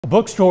A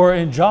bookstore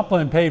in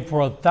Joplin paid for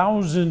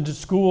 1,000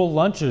 school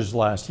lunches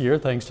last year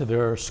thanks to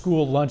their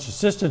school lunch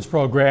assistance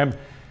program,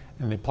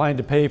 and they plan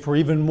to pay for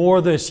even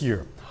more this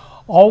year.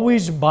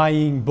 Always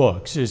Buying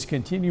Books is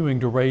continuing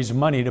to raise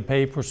money to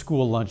pay for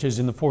school lunches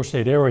in the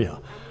four-state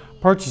area.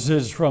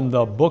 Purchases from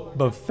the book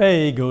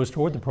buffet goes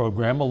toward the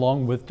program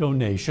along with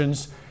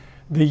donations.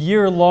 The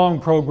year-long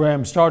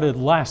program started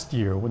last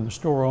year when the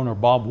store owner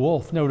Bob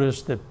Wolf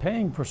noticed that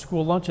paying for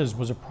school lunches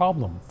was a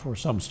problem for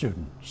some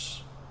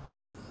students.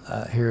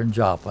 Here in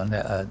Joplin,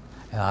 and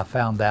I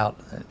found out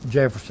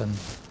Jefferson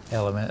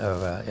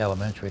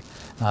Elementary,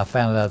 and I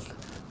found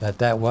out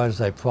that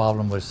was a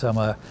problem with some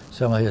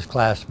of his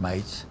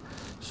classmates.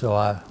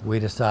 So we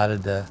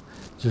decided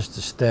just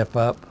to step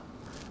up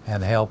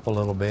and help a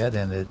little bit,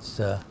 and it's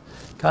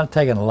kind of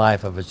taken a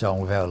life of its own.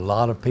 We've had a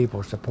lot of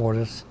people support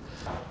us.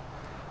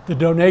 The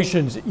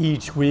donations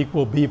each week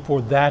will be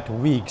for that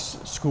week's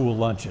school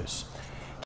lunches.